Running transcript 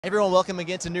Everyone, welcome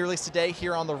again to New Release Today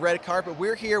here on the red carpet.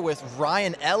 We're here with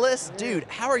Ryan Ellis. Dude,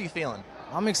 how are you feeling?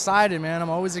 I'm excited, man.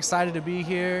 I'm always excited to be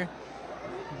here,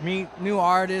 meet new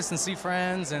artists and see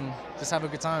friends and just have a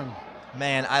good time.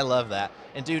 Man, I love that.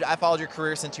 And dude, I followed your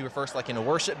career since you were first in a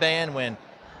worship band when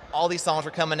all these songs were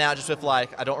coming out just with I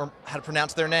don't know how to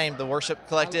pronounce their name, the worship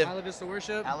collective. Ala Vista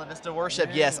Worship. Ala Vista Worship,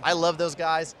 Man. yes. I love those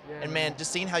guys. Yeah, and man,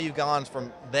 just seeing how you've gone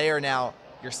from there now,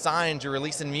 you're signed, you're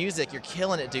releasing music, you're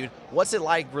killing it, dude. What's it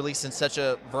like releasing such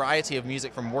a variety of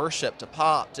music from worship to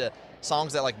pop to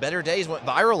songs that Better Days went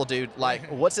viral, dude?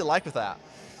 What's it like with that?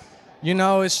 You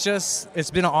know, it's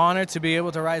been an honor to be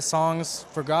able to write songs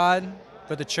for God,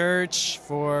 for the church,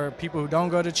 for people who don't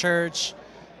go to church.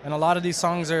 And a lot of these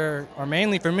songs are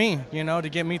mainly for me, you know, to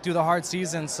get me through the hard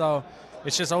season. So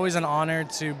it's just always an honor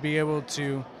to be able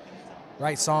to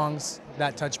write songs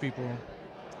that touch people.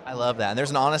 I love that. And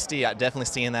there's an honesty, I definitely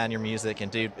seeing that in your music.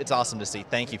 And dude, it's awesome to see.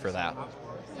 Thank you for that.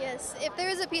 Yes, if there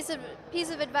was a piece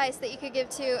of advice that you could give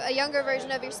to a younger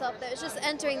version of yourself that was just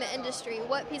entering the industry,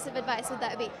 what piece of advice would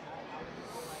that be?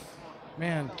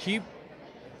 Man, keep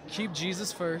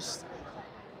Jesus first.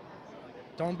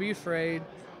 Don't be afraid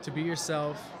to be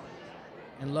yourself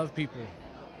and love people.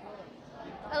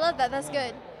 I love that. That's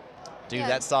good. Dude, Yeah.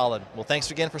 that's solid. Well,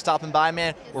 thanks again for stopping by,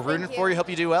 man. Yes, We're rooting thank for you. you. Hope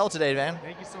you do well today, man.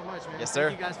 Thank you so much, man. Yes, sir.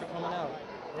 Thank you guys for coming out.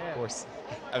 Yeah. Of course.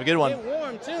 Have a good one. It's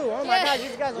warm too. Oh my Yeah. God,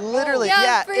 these guys are cold. Literally, Yeah, I'm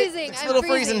yeah. freezing. It's a I'm little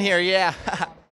freezing freezing. here, yeah.